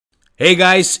Hey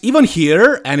guys, Ivan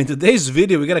here, and in today's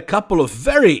video we got a couple of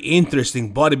very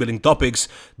interesting bodybuilding topics.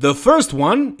 The first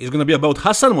one is gonna be about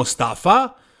Hassan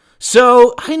Mostafa.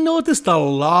 So, I noticed a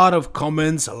lot of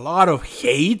comments, a lot of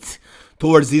hate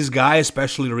towards this guy,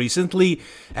 especially recently,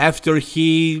 after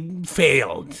he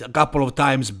failed a couple of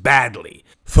times badly.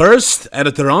 First, at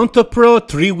a Toronto Pro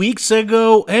 3 weeks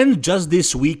ago, and just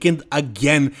this weekend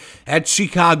again at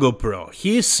Chicago Pro.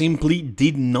 He simply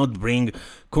did not bring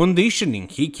conditioning.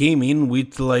 He came in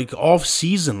with like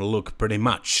off-season look pretty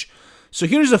much. So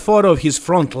here's a photo of his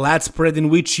front lat spread in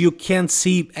which you can't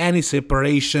see any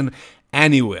separation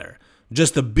anywhere.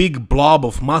 Just a big blob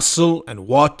of muscle and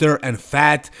water and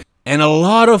fat. And a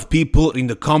lot of people in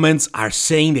the comments are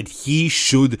saying that he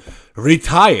should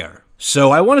retire.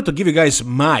 So I wanted to give you guys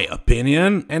my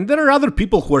opinion, and there are other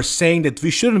people who are saying that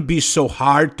we shouldn't be so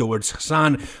hard towards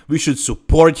Hassan, we should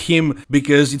support him,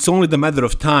 because it's only the matter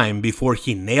of time before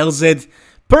he nails it.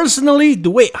 Personally,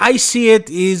 the way I see it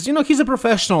is, he's a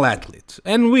professional athlete,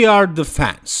 and we are the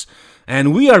fans.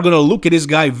 And we are gonna look at this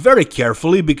guy very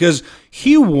carefully because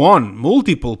he won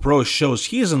multiple pro shows,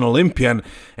 he is an Olympian,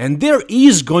 and there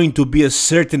is going to be a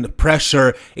certain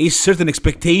pressure, a certain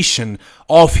expectation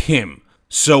of him.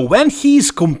 So when he's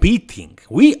competing,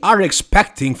 we are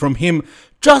expecting from him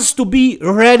just to be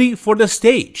ready for the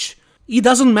stage. It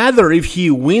doesn't matter if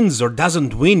he wins or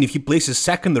doesn't win, if he places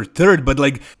second or third, but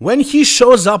like when he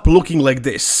shows up looking like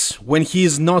this, when he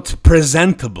is not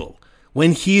presentable,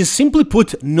 when he is simply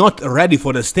put not ready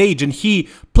for the stage and he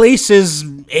places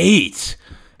 8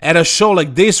 at a show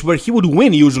like this where he would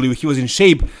win usually if he was in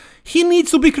shape, he needs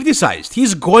to be criticized.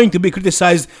 He's going to be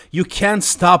criticized. You can't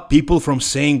stop people from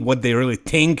saying what they really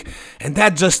think, and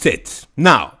that's just it.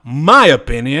 Now, my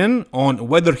opinion on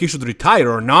whether he should retire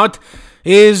or not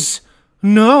is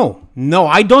no,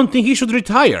 I don't think he should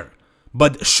retire.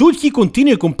 But should he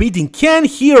continue competing? Can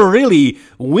he really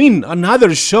win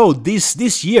another show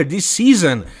this year, this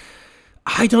season?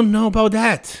 I don't know about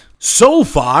that. So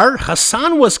far,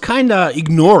 Hassan was kinda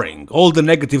ignoring all the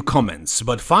negative comments,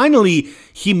 but finally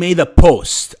he made a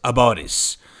post about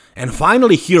this. And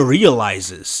finally he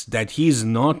realizes that he's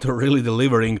not really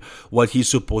delivering what he's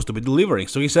supposed to be delivering.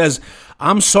 So he says,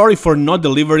 I'm sorry for not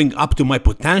delivering up to my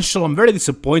potential, I'm very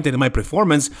disappointed in my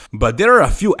performance, but there are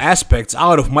a few aspects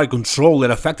out of my control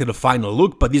that affected the final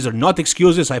look, but these are not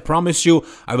excuses, I promise you,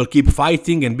 I will keep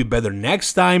fighting and be better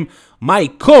next time. My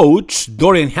coach,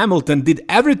 Dorian Hamilton, did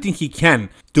everything he can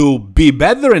to be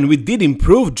better and we did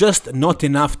improve, just not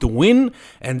enough to win,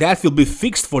 and that will be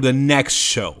fixed for the next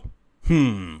show.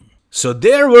 So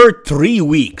there were 3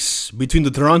 weeks between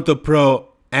the Toronto Pro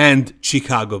and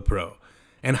Chicago Pro.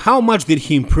 And how much did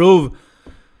he improve?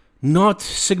 Not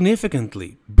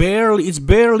significantly. It's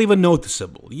barely even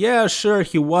noticeable. Yeah, sure,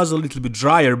 he was a little bit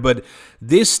drier, but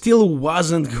this still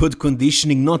wasn't good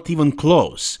conditioning, not even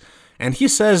close. And he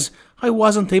says, I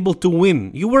wasn't able to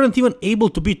win. You weren't even able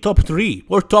to be top 3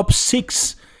 or top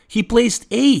 6. He placed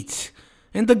 8.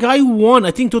 And the guy won,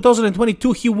 I think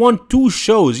 2022, he won 2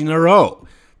 shows in a row.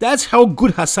 That's how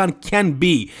good Hassan can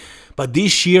be. But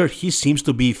this year, he seems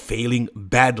to be failing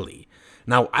badly.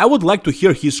 Now, I would like to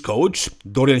hear his coach,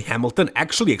 Dorian Hamilton,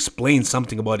 actually explain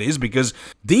something about this, because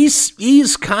this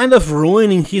is kind of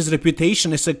ruining his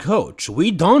reputation as a coach.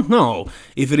 We don't know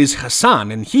if it is Hassan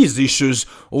and his issues,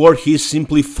 or he's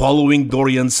simply following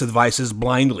Dorian's advices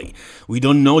blindly. We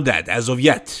don't know that as of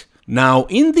yet. Now,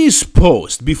 in this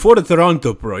post before the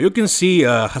Toronto Pro, you can see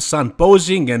Hassan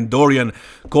posing and Dorian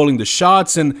calling the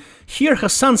shots, and here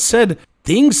Hassan said,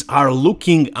 things are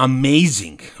looking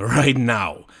amazing right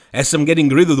now, as I'm getting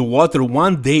rid of the water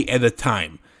 1 day at a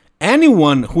time.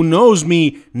 Anyone who knows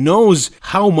me knows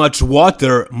how much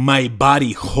water my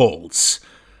body holds.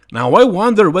 Now, I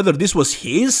wonder whether this was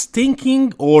his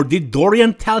thinking, or did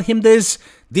Dorian tell him this?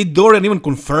 Did Dorian even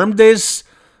confirm this?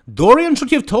 Dorian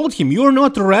should have told him, you're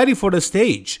not ready for the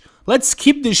stage. Let's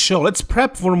skip this show, let's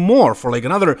prep for more, for like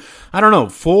another, I don't know,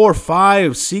 4,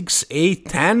 5, 6, 8,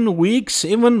 10 weeks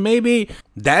even, maybe.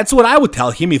 That's what I would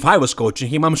tell him if I was coaching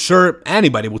him. I'm sure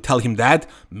anybody would tell him that.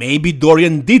 Maybe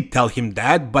Dorian did tell him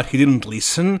that, but he didn't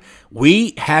listen.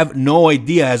 We have no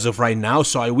idea as of right now,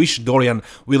 so I wish Dorian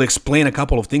will explain a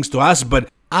couple of things to us, but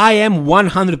I am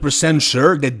 100%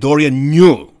 sure that Dorian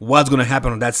knew what's gonna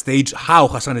happen on that stage, how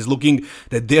Hassan is looking,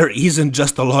 that there isn't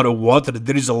just a lot of water, that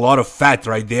there is a lot of fat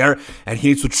right there, and he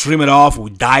needs to trim it off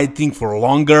with dieting for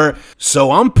longer.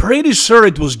 So I'm pretty sure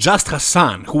it was just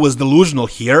Hassan who was delusional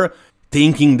here,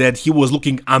 thinking that he was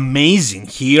looking amazing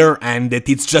here and that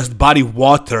it's just body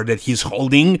water that he's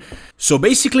holding. So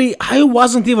basically, I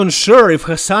wasn't even sure if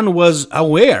Hassan was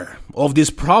aware of this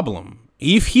problem.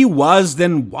 If he was,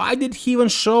 then why did he even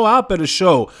show up at a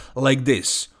show like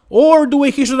this? Or the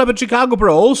way he showed up at Chicago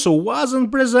Pro also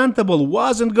wasn't presentable,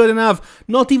 wasn't good enough,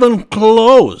 not even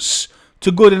close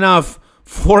to good enough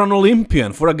for an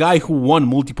Olympian, for a guy who won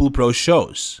multiple pro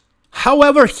shows.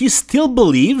 However, he still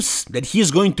believes that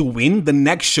he's going to win the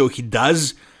next show he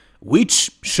does.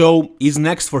 Which show is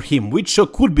next for him? Which show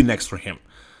could be next for him?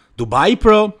 Dubai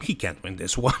Pro? He can't win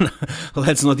this one.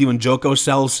 Let's not even joke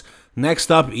ourselves. Next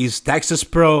up is Texas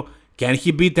Pro. Can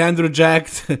he beat Andrew Jack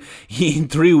in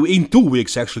 2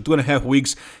 weeks, actually, 2.5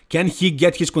 weeks? Can he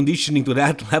get his conditioning to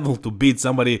that level to beat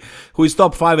somebody who is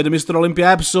top 5 at the Mr. Olympia?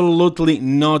 Absolutely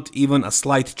not even a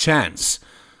slight chance.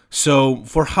 So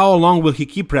for how long will he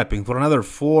keep prepping? For another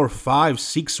 4, 5,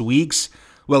 6 weeks?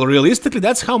 Well, realistically,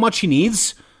 that's how much he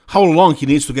needs, how long he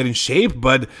needs to get in shape,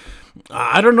 but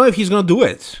I don't know if he's gonna do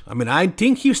it. I mean, I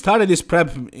think he started his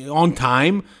prep on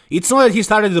time. It's not that he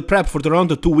started the prep for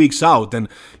Toronto 2 weeks out and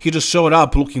he just showed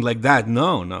up looking like that.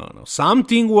 No.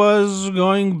 Something was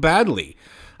going badly.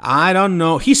 I don't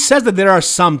know. He says that there are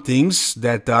some things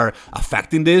that are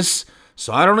affecting this,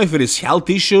 so I don't know if it is health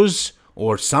issues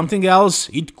or something else.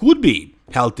 It could be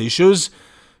health issues.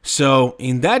 So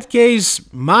in that case,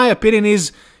 my opinion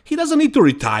is he doesn't need to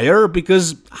retire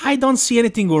because I don't see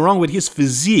anything wrong with his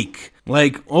physique.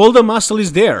 Like, all the muscle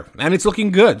is there and it's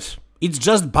looking good. It's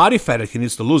just body fat that he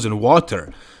needs to lose in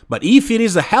water. But if it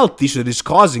is a health issue that is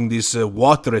causing this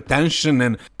water retention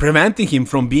and preventing him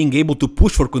from being able to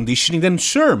push for conditioning, then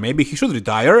sure, maybe he should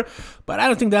retire. But I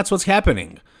don't think that's what's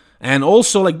happening. And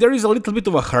also, like, there is a little bit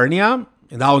of a hernia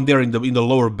down there in the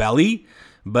lower belly,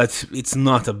 but it's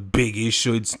not a big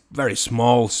issue. It's very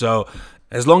small, so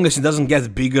as long as it doesn't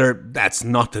get bigger, that's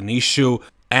not an issue.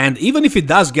 And even if it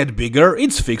does get bigger,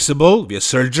 it's fixable via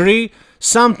surgery.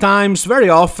 Sometimes, very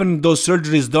often, those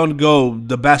surgeries don't go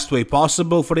the best way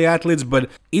possible for the athletes,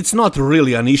 but it's not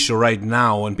really an issue right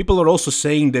now. And people are also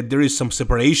saying that there is some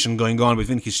separation going on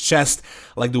within his chest,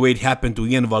 like the way it happened to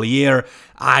Ian Valliere.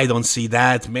 I don't see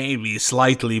that, maybe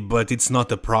slightly, but it's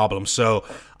not a problem. So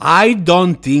I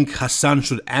don't think Hassan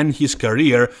should end his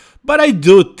career, but I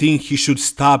do think he should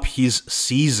stop his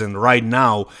season right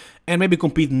now and maybe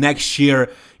compete next year,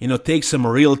 take some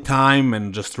real time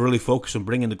and just really focus on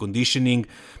bringing the conditioning.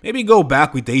 Maybe go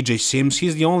back with AJ Sims.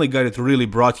 He's the only guy that really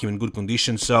brought him in good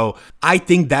condition, so I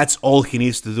think that's all he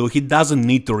needs to do. He doesn't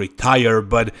need to retire,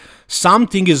 but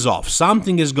something is off.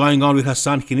 Something is going on with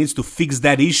Hassan. He needs to fix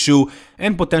that issue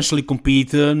and potentially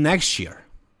compete next year.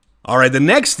 Alright, the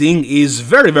next thing is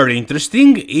very, very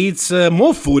interesting. It's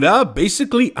Mo Fooda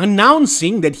basically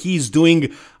announcing that he's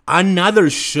doing another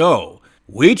show.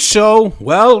 Which show?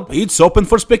 Well, it's open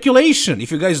for speculation.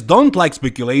 If you guys don't like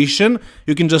speculation,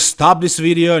 you can just stop this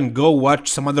video and go watch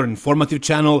some other informative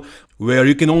channel where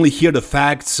you can only hear the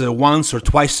facts once or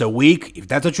twice a week. If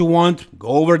that's what you want, go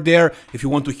over there. If you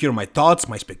want to hear my thoughts,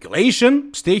 my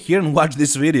speculation, stay here and watch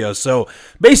this video. So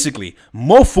basically,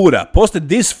 Mo Fooda posted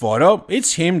this photo.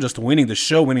 It's him just winning the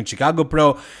show, winning Chicago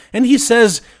Pro, and he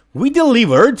says, "We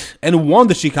delivered and won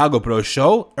the Chicago Pro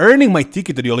show, earning my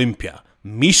ticket to the Olympia.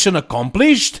 Mission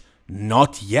accomplished?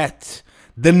 Not yet.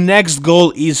 The next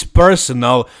goal is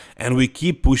personal, and we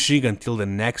keep pushing until the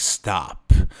next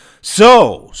stop."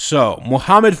 So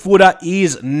Mohamed Fooda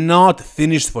is not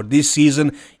finished for this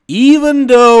season. Even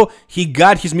though he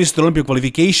got his Mr. Olympia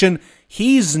qualification,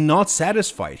 he's not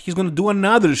satisfied. He's gonna do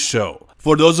another show.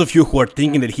 For those of you who are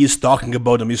thinking that he's talking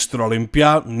about the Mr.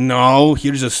 Olympia, no,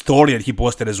 here's a story that he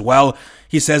posted as well.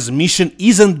 He says, "Mission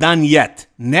isn't done yet.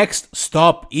 Next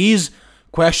stop is ...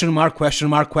 So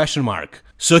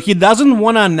he doesn't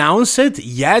want to announce it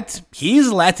yet. He's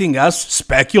letting us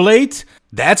speculate.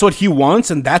 That's what he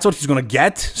wants and that's what he's gonna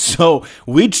get. So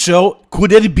which show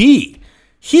could it be?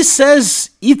 He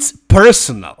says it's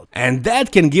personal, and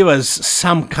that can give us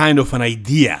some kind of an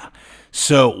idea.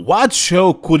 So what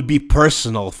show could be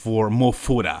personal for Mo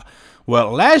Fooda?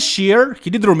 Well, last year he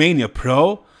did Romania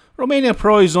Pro. Romania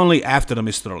Pro is only after the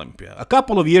Mr. Olympia. A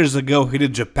couple of years ago he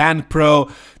did Japan Pro.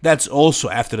 That's also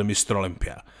after the Mr.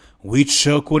 Olympia. Which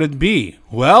show could it be?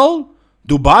 Well,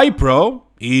 Dubai Pro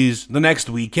is the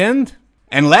next weekend.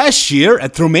 And last year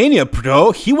at Romania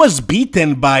Pro he was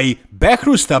beaten by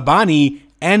Behruz Tabani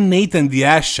and Nathan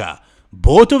Diasha.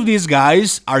 Both of these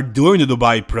guys are doing the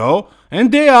Dubai Pro,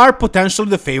 and they are potentially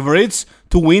the favorites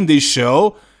to win this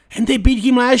show, and they beat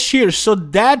him last year, so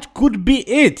that could be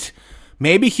it.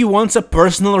 Maybe he wants a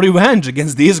personal revenge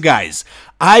against these guys.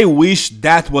 I wish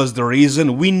that was the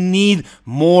reason. We need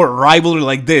more rivalry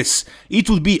like this. It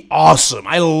would be awesome.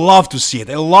 I love to see it.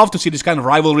 I love to see this kind of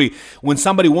rivalry when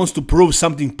somebody wants to prove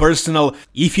something personal.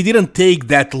 If he didn't take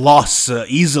that loss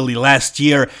easily last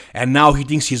year and now he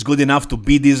thinks he's good enough to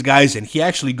beat these guys and he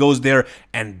actually goes there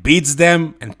and beats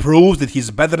them and proves that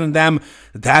he's better than them,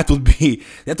 that would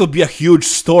be a huge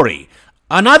story.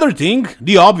 Another thing,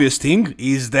 the obvious thing,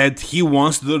 is that he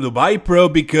wants to do Dubai Pro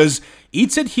because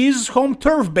it's at his home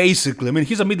turf, basically. I mean,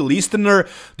 he's a Middle Easterner,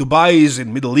 Dubai is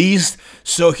in Middle East,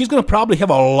 so he's gonna probably have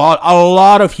a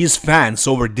lot of his fans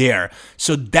over there.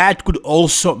 So that could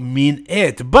also mean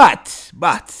it.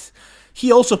 But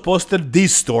he also posted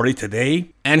this story today,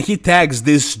 and he tags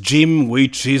this gym,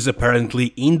 which is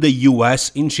apparently in the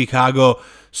US, in Chicago,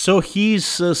 so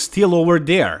he's still over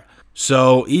there.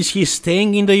 So, is he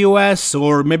staying in the US,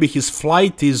 or maybe his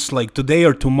flight is like today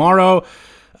or tomorrow?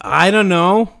 I don't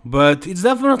know, but it's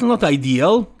definitely not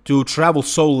ideal to travel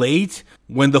so late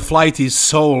when the flight is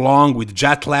so long with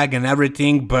jet lag and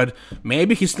everything, but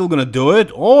maybe he's still gonna do it,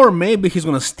 or maybe he's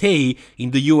gonna stay in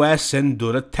the US and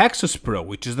do the Texas Pro,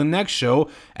 which is the next show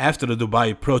after the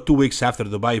Dubai Pro, 2 weeks after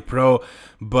the Dubai Pro.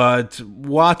 But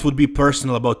what would be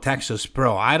personal about Texas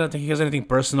Pro? I don't think he has anything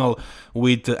personal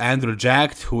with Andrew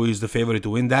Jack, who is the favorite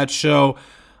to win that show.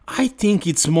 I think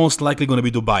it's most likely going to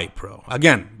be Dubai Pro.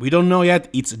 Again, we don't know yet,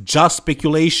 it's just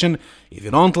speculation. If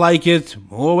you don't like it,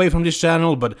 move away from this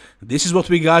channel, but this is what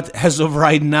we got as of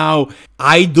right now.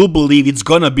 I do believe it's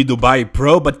gonna be Dubai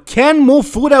Pro, but can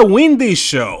Fooda win this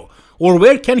show? Or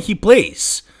where can he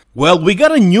place? Well, we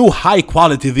got a new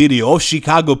high-quality video of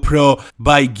Chicago Pro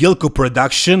by Gilco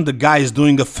Production. The guy is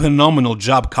doing a phenomenal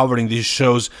job covering these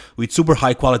shows with super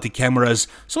high-quality cameras,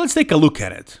 so let's take a look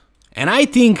at it. And I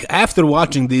think after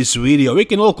watching this video, we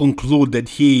can all conclude that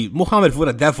Muhammad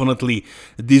Fooda definitely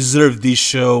deserved this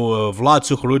show. Vlad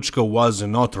Sukhruchko was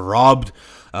not robbed.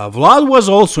 Vlad was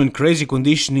also in crazy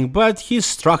conditioning, but his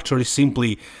structure is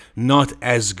simply not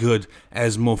as good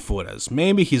as Fooda's.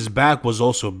 Maybe his back was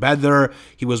also better,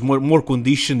 he was more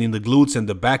conditioned in the glutes and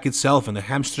the back itself and the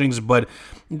hamstrings, but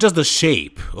just the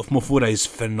shape of Fooda is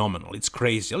phenomenal. It's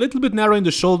crazy. A little bit narrow in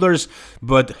the shoulders,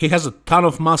 but he has a ton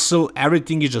of muscle,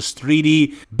 everything is just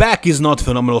 3D. Back is not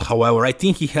phenomenal, however. I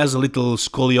think he has a little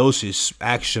scoliosis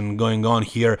action going on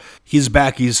here. His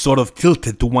back is sort of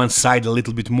tilted to one side a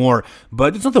little bit more,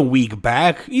 but it's not a weak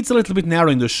back. It's a little bit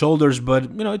narrow in the shoulders,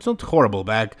 but, you know, it's not horrible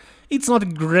back. It's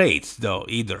not great, though,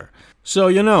 either. So,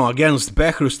 you know, against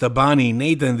Behrus Tabani,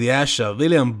 Nathan Diasha,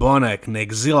 William Bonek,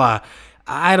 Nexzilla,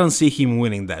 I don't see him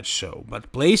winning that show.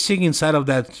 But placing inside of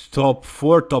that top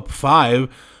 4, top 5,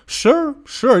 sure,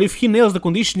 if he nails the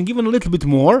conditioning even a little bit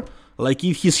more, like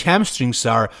if his hamstrings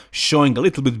are showing a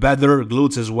little bit better,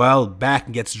 glutes as well,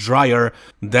 back gets drier,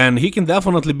 then he can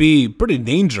definitely be pretty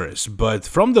dangerous. But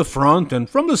from the front and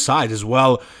from the side as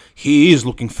well, he is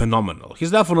looking phenomenal.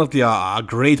 He's definitely a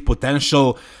great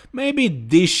potential. Maybe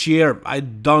this year I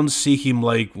don't see him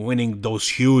like winning those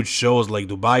huge shows like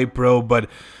Dubai Pro, but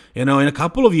you know, in a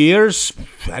couple of years,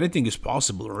 anything is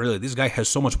possible, really. This guy has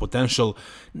so much potential.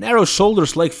 Narrow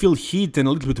shoulders like Phil Heath and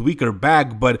a little bit weaker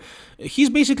back, but he's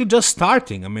basically just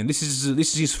starting. I mean, this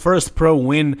is his first pro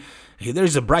win. There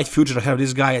is a bright future ahead of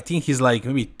this guy. I think he's like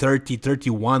maybe 30,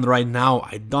 31 right now.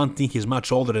 I don't think he's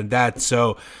much older than that.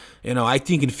 So, you know, I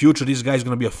think in future this guy is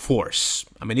going to be a force.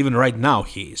 I mean, even right now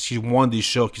he is. He won this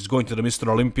show. He's going to the Mr.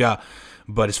 Olympia.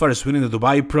 But as far as winning the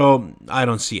Dubai Pro, I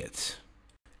don't see it.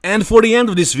 And for the end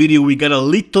of this video, we got a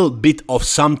little bit of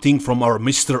something from our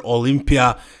Mr.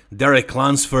 Olympia, Derek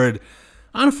Lunsford.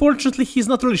 Unfortunately, he's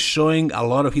not really showing a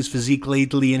lot of his physique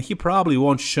lately, and he probably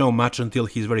won't show much until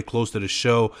he's very close to the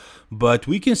show. But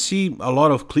we can see a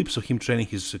lot of clips of him training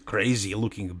his crazy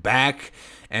looking back,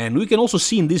 and we can also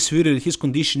see in this video that his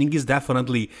conditioning is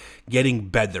definitely getting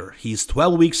better. He's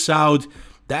 12 weeks out.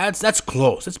 That's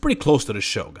close. That's pretty close to the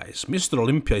show, guys. Mr.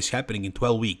 Olympia is happening in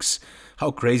 12 weeks.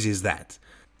 How crazy is that?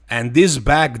 And this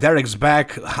back, Derek's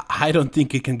back, I don't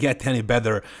think it can get any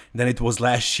better than it was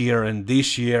last year, and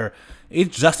this year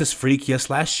it's just as freaky as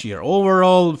last year.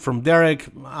 Overall, from Derek,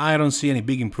 I don't see any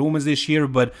big improvements this year,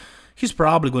 but he's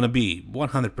probably going to be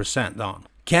 100% on.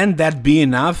 Can that be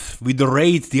enough with the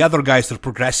rate the other guys are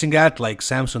progressing at, like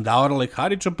Samson Dowder, like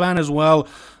Hari Chopin as well,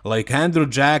 like Andrew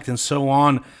Jack and so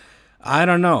on? I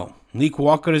don't know. Nick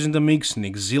Walker is in the mix,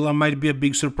 Nexzilla might be a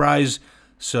big surprise.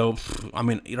 So, I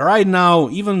mean, right now,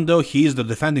 even though he is the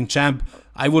defending champ,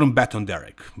 I wouldn't bet on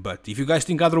Derek. But if you guys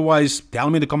think otherwise, tell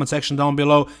me in the comment section down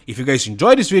below. If you guys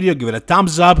enjoyed this video, give it a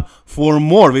thumbs up. For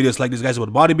more videos like this, guys,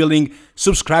 about bodybuilding,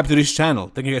 subscribe to this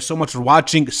channel. Thank you guys so much for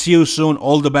watching. See you soon.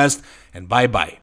 All the best, and bye-bye.